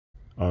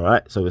All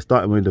right, so we're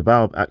starting with the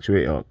valve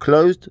actuator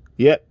closed.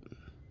 Yep.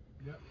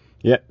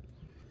 Yep.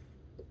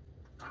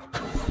 So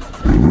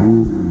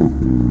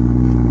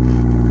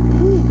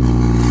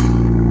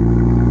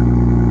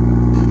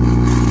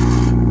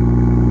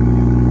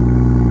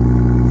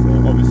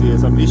obviously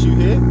there's some issue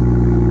here,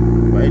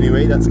 but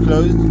anyway, that's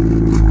closed.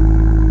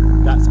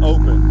 That's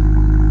open.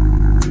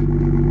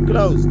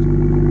 Closed.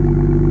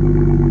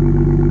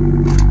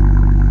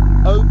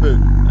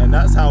 Open. And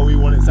that's how we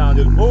want it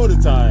sounded all the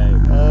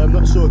time. I'm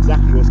not sure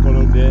exactly what's going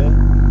on there.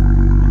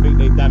 I think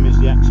they damaged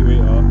the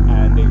actuator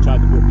and they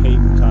tried to put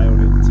cable tie on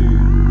it to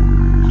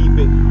keep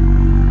it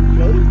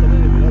closed. I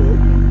don't even know,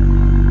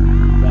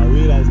 open. But I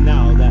realise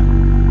now that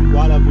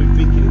while I've been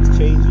thinking it's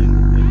changing,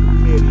 it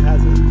clearly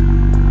hasn't.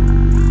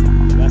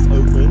 So that's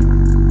open.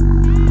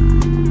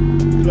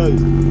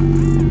 Closed.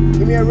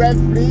 Give me a rev,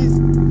 please.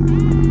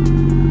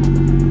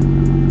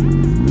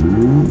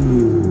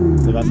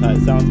 So that's how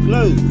it sounds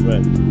closed,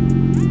 rev.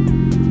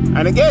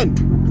 And again,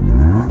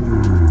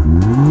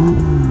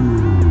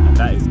 and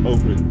that is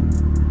open.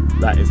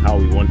 That is how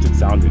we want it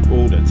sounding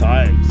all the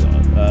time. So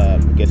I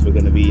guess we're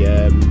going to be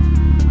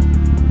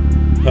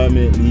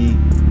permanently,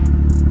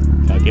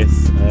 I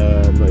guess,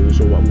 I'm not even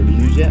sure what I'm going to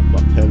use yet,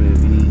 but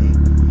permanently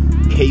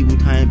cable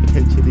tying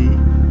potentially.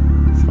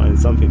 It's finding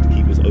something to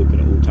keep us open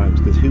at all times,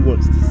 because who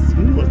wants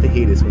to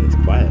hear this when it's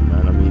quiet,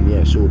 man? I mean,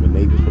 yeah, sure, the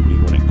neighbours probably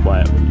want it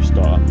quiet when you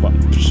start, but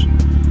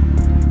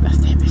that's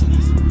their business.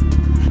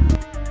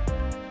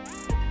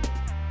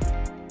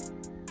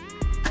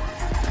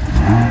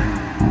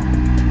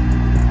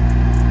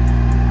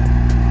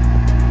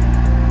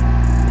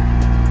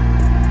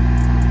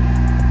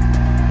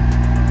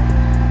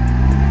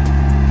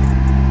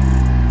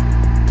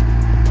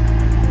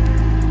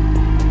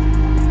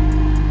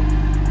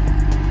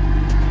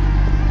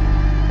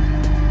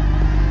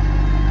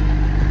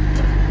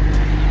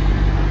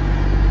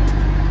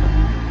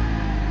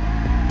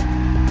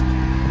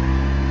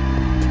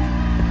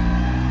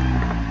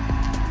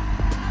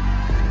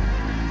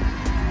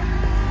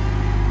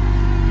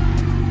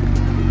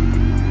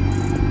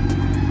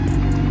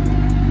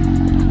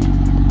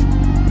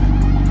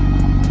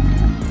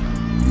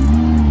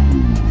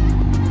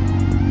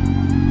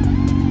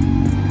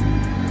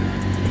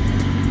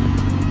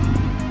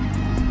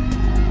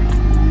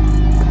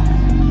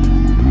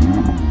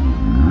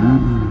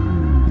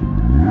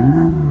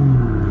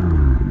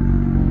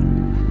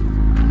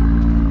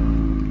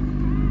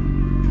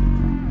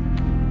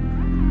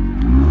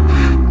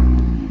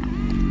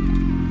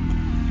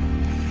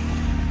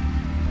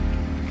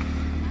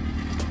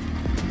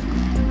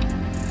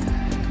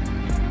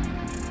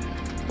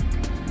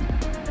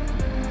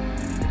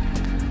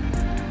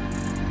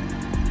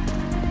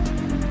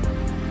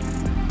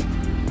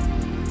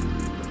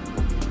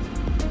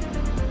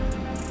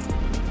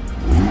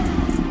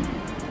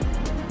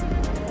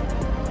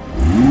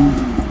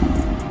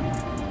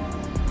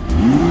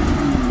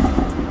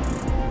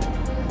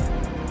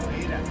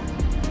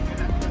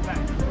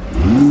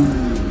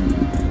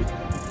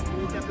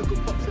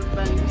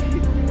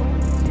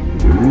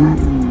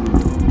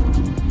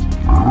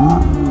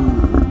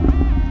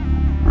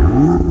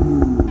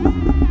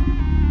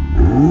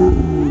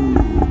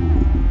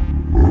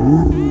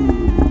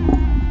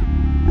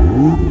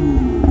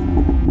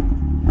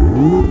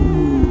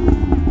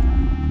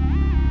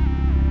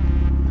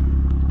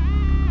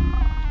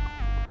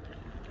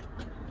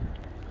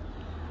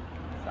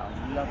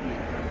 Lovely,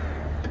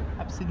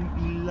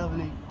 absolutely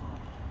lovely,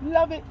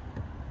 love it.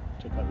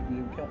 Check out the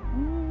blue cat.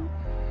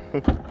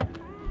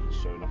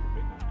 Showing up a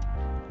bit now.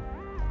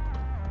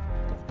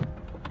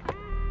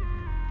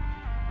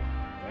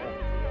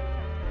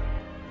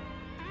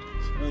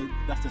 So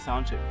that's the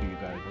sound check for you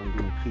guys. I'm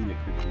going to clean it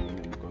quickly and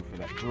then go for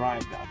that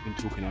drive that I've been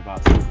talking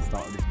about since the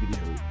start of this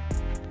video.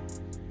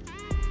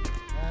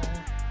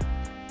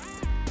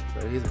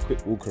 So here's a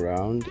quick walk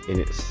around in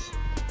its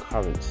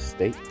current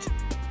state.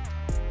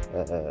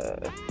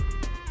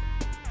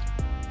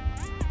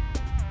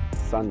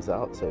 Sun's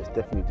out, so it's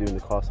definitely doing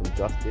the car some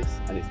justice,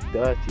 and it's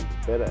dirty.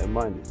 Bear that in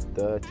mind, it's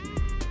dirty,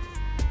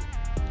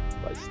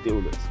 but it still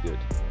looks good.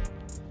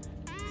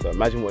 So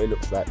imagine what it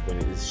looks like when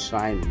it is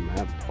shining,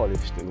 man,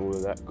 polished and all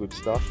of that good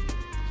stuff.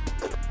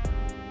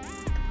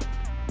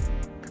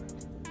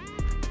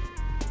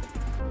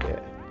 Yeah,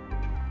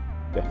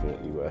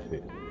 definitely worth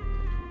it.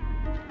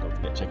 Don't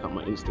forget to check out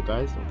my Insta,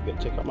 guys. Don't forget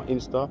to check out my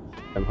Insta,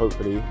 and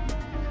hopefully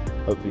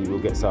we'll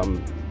get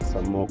some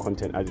more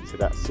content added to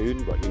that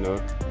soon. But you know,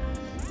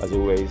 as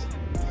always,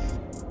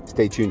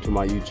 stay tuned to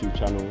my YouTube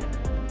channel.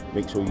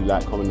 Make sure you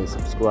like, comment and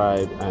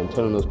subscribe, and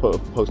turn on those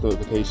post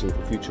notifications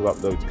for future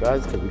uploads,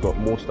 guys, because we've got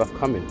more stuff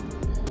coming.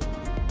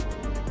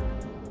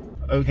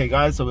 Okay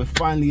guys, so we're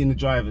finally in the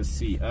driver's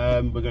seat.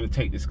 We're going to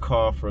take this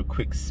car for a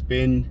quick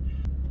spin,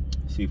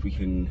 see if we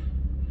can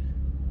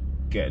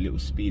get a little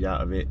speed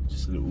out of it,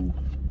 just a little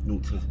 0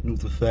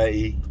 to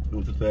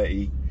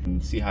 30,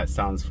 and see how it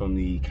sounds from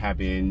the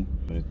cabin.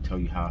 I'm going to tell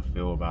you how I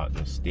feel about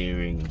the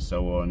steering and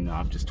so on.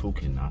 I'm just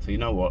talking now, so you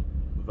know what,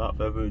 without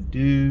further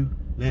ado,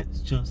 let's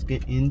just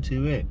get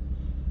into it.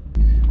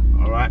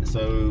 Alright,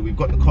 so we've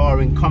got the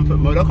car in comfort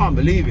mode. I can't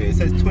believe it. It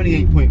says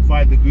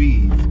 28.5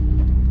 degrees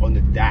on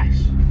the dash.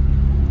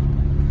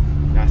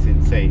 That's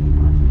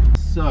insane.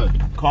 So,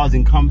 car's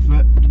in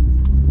comfort.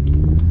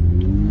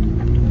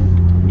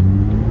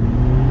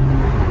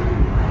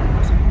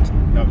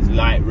 That was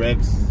light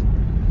revs.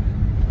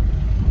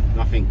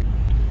 Nothing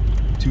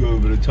too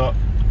over the top.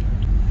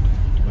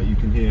 But you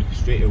can hear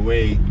straight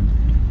away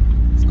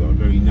it's got a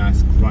very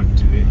nice grunt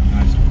to it.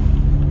 Nice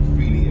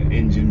feeling the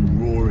engine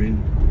roaring.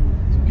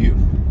 It's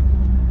beautiful.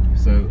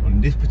 So on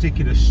this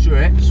particular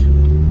stretch,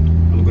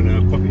 I'm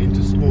gonna pop it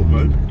into sport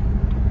mode.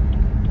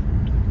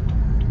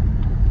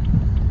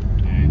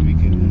 And we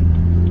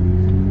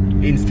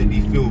can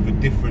instantly feel the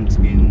difference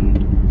in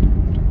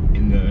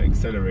the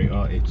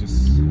accelerator. It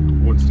just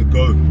wants to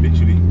go,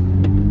 literally.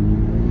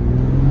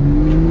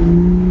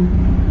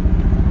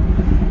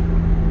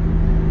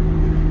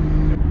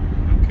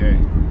 Okay.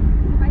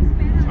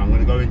 So I'm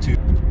gonna go into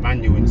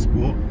manual in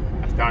sport.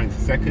 That's down into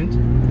second.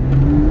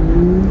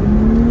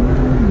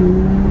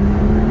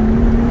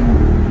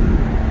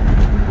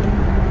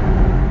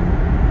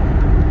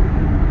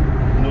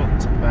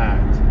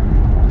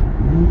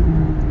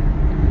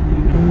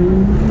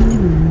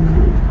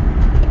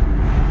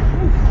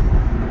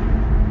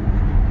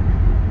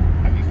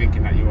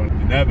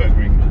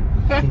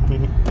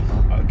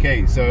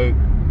 Okay, so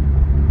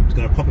I'm just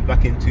going to pop it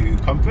back into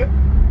comfort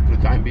for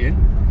the time being.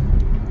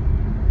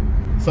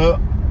 So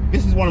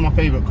this is one of my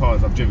favourite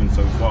cars I've driven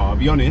so far, I'll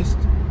be honest.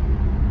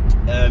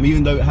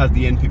 Even though it has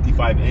the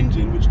N55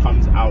 engine, which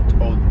comes out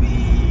of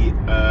the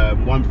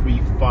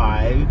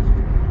 135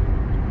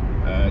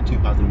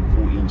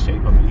 2014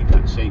 shape, I believe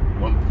that shape,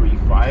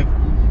 135.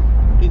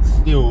 It's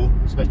still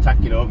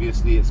spectacular.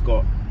 Obviously it's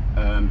got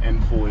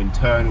M4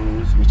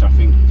 internals, which I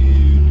think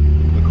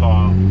do the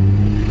car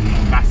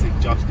massive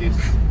justice.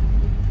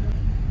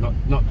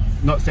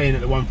 Not saying that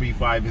the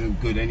 135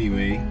 isn't good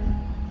anyway,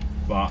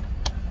 but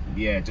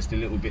yeah, just the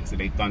little bits that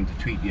they've done to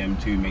tweak the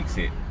M2 makes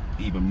it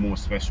even more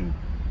special.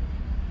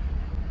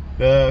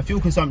 The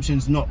fuel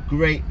consumption's not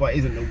great, but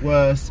isn't the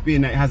worst,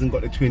 being that it hasn't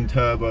got the twin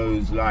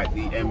turbos like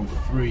the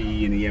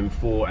M3 and the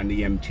M4 and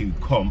the M2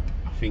 comp.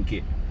 I think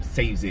it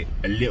saves it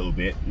a little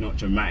bit, not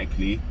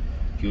dramatically.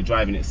 If you're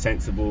driving it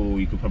sensible,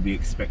 you could probably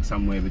expect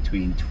somewhere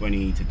between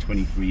 20 to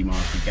 23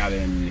 miles per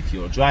gallon. If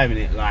you're driving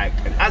it like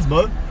an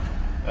Asmo,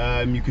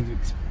 you can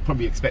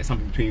probably expect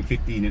something between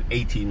 15 and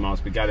 18 miles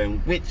per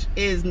gallon, which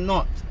is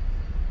not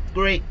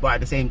great, but at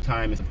the same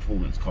time it's a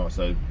performance car,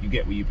 so you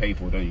get what you pay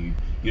for, don't you?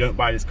 You don't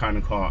buy this kind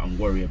of car and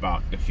worry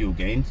about the fuel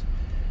gains.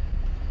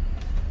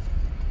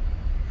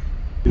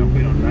 Jump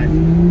in on right.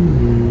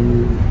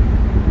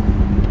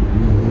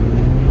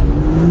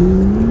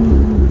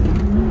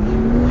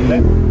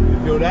 You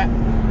feel that?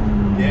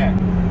 Yeah.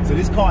 So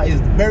this car is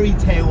very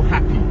tail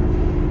happy.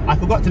 I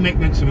forgot to make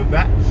mention of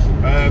that.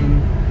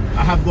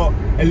 I have got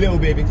a little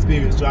bit of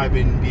experience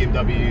driving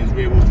BMWs,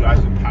 rear wheel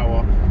drives with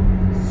power,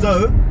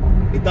 so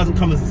it doesn't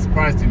come as a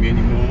surprise to me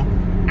anymore,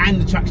 and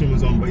the traction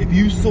was on. But if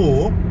you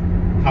saw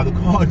how the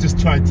car just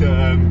tried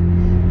to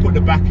put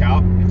the back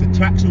out, if the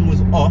traction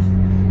was off,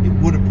 it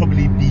would have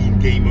probably been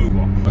game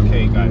over.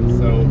 Okay guys,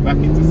 so back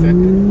into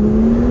second.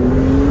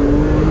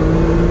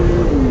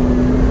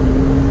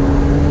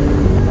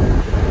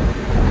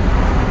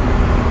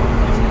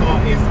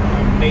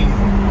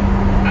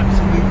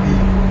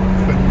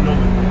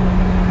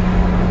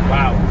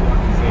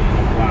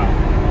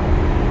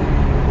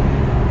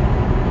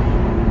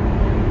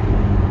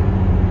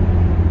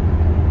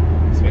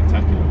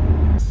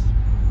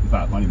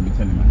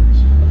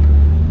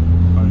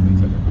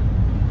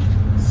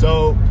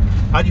 So,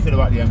 how do you feel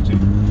about the M2?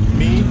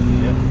 Me?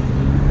 Yeah.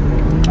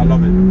 I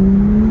love it.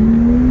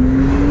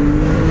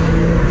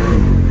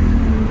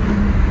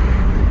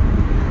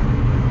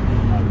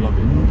 I love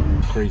it.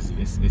 It's crazy.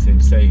 It's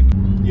insane.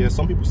 Yeah,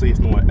 some people say it's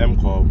not an M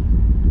car.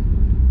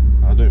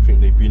 I don't think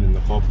they've been in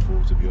the car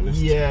before, to be honest.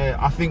 Yeah,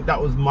 I think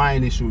that was my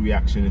initial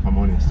reaction, if I'm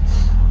honest.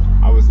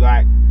 I was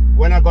like,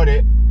 when I got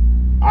it,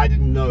 I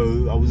didn't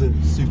know, I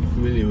wasn't super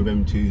familiar with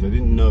M2s. I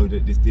didn't know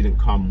that this didn't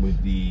come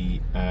with the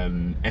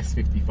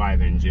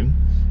S55 engine.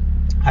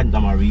 Hadn't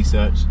done my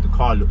research. The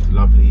car looked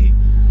lovely.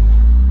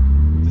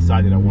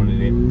 Decided I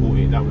wanted it, bought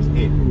it, that was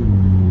it.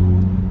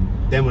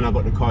 Then when I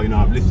got the car, you know,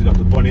 I've lifted up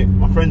the bonnet.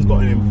 My friend's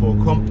got an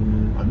M4 comp.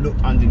 I've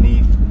looked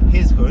underneath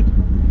his hood.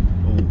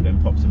 Oh, them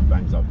pops and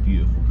bangs are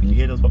beautiful. Can you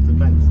hear those pops and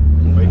bangs?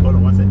 Wait, hold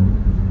on one second.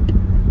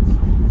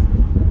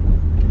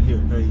 You can hear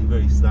it very,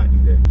 very slightly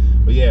there.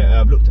 But yeah,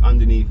 I've looked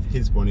underneath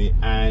his bonnet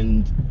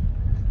and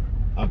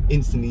I've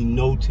instantly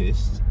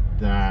noticed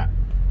that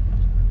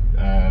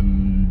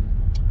I'm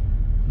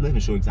not even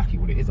sure exactly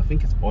what it is. I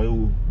think it's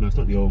oil. No, it's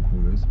not the oil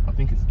coolers. I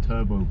think it's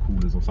turbo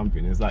coolers or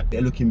something. It's like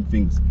they're looking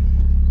things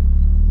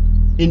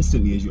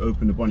instantly as you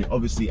open the bonnet,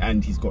 obviously,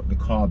 and he's got the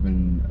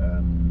carbon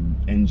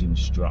engine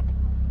strut.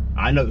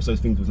 I noticed those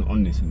things wasn't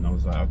on this, and I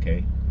was like,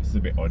 okay, this is a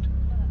bit odd.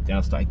 Then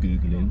I started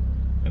googling,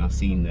 and I've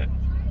seen that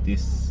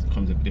this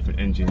comes with a different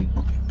engine,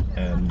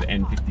 the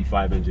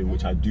N55 engine,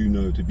 which I do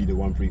know to be the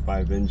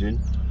 135 engine,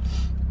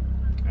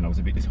 and I was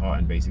a bit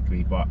disheartened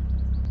basically. But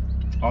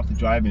after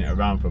driving it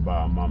around for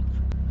about a month,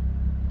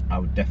 I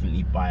would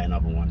definitely buy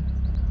another one,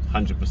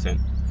 100%.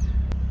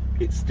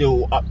 It's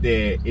still up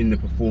there in the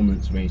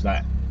performance range.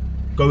 Like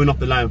going off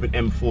the line with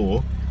an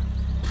M4,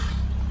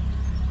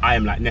 I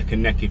am like neck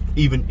and neck,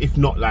 even if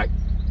not like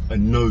a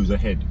nose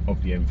ahead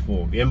of the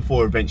M4. The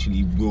M4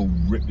 eventually will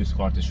rip this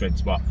car to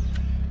shreds, but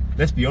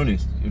let's be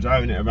honest, you're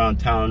driving it around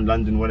town,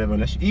 London, whatever,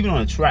 even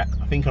on a track,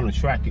 I think on a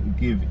track it would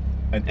give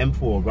an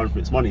M4 a run for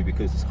its money,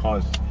 because this car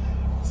is,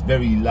 it's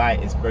very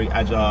light, it's very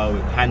agile,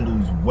 it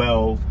handles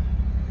well.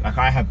 Like,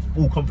 I have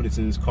full confidence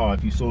in this car.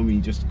 If you saw me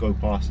just go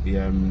past the,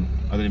 I don't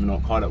even know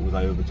what car that was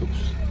I overtook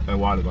a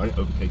while ago. I didn't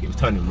overtake it, it was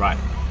turning right.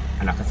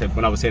 And like I said,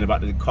 when I was saying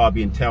about the car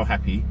being tail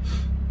happy,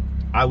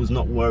 I was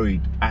not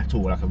worried at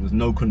all. Like, there was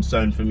no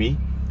concern for me.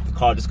 The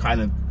car just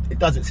kind of, it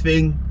does its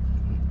thing,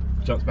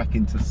 jumps back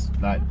into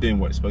like doing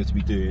what it's supposed to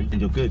be doing,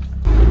 and you're good.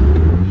 I'm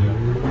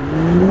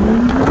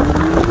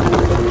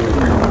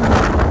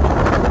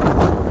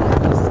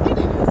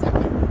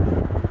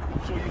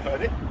sure you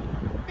heard it.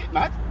 A bit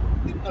mad.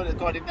 Didn't know the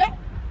car did that.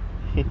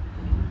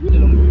 Really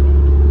long way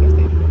around. Let's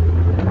take it back.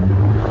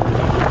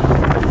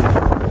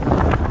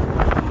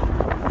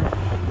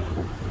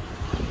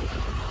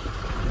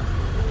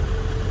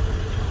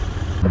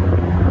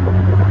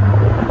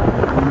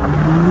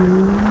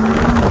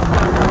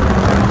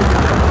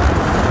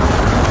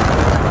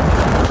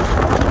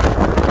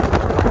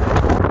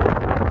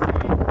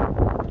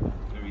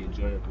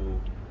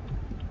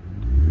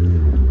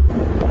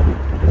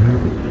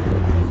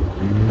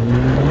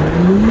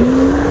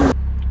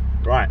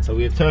 So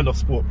we have turned off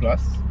Sport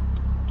Plus,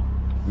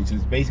 which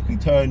has basically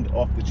turned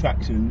off the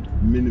traction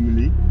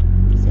minimally.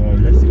 So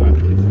let's see what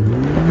happens.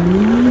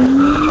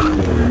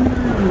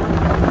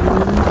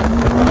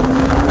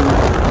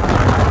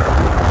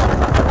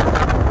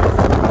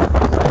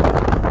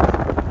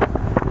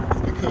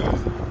 It's because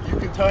you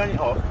can turn it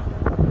off,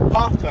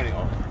 half turn it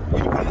off.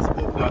 When you put it in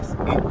Sport Plus, it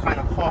kind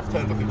of half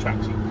turns off the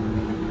traction.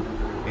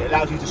 It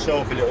allows you to show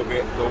off a little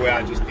bit the way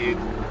I just did.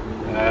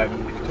 If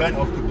you turn it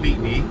off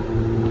completely,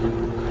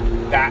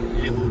 that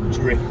little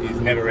drift is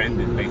never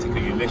ending,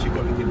 basically. Unless you've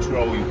got the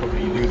control, you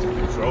probably lose the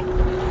control.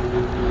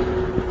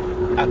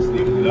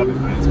 Absolutely love it,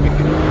 man. It's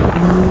wicked.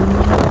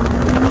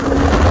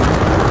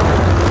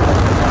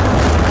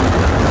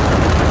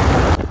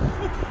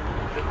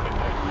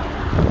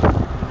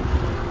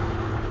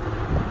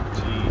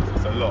 Jeez,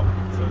 it's a lot.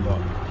 It's a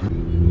lot.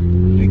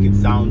 Make it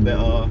sound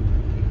better,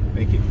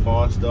 make it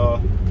faster.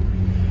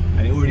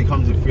 And it already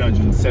comes with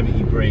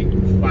 370 brake,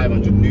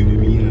 500 Newton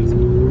meters.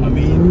 I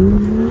mean,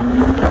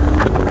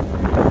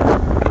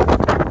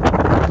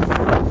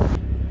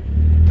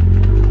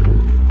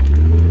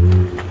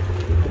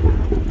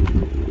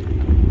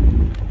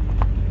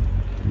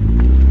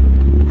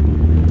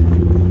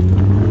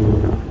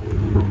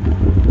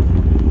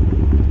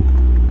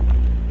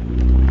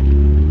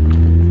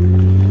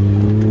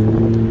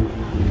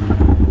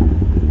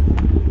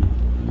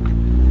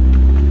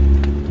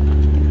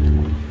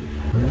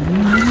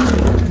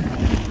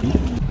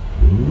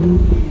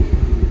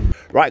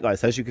 right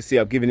guys, as you can see,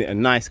 I've given it a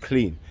nice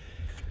clean,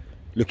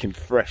 looking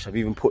fresh. I've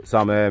even put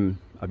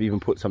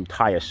some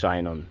tire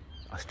shine on.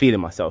 I was feeling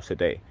myself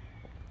today.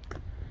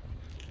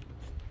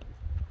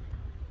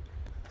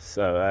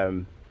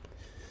 So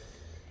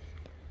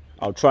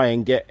I'll try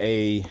and get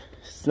a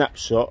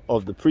snapshot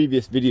of the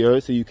previous video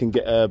so you can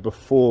get a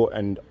before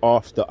and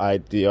after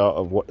idea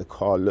of what the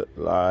car looked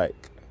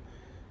like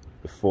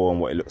before and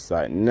what it looks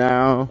like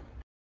now.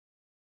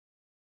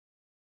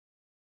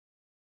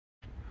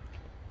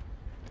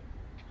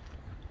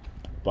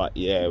 But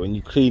yeah, when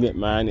you clean it,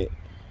 man, it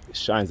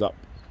shines up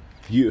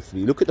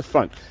beautifully. Look at the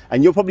front.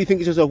 And you're probably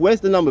thinking to yourself, where's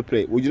the number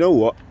plate? Well, you know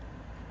what?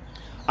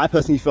 I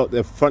personally felt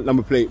the front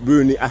number plate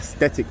ruined the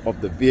aesthetic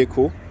of the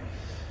vehicle.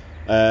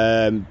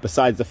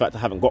 Besides the fact I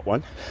haven't got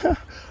one.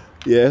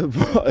 Yeah,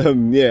 but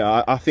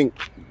yeah, I think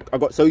I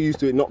got so used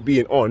to it not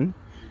being on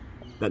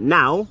that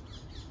now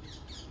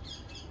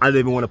I don't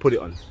even want to put it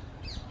on.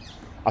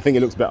 I think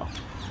it looks better.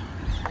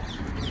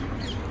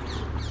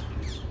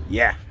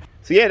 Yeah.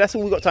 So yeah, that's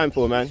all we got time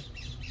for, man.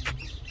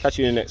 Catch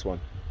you in the next one.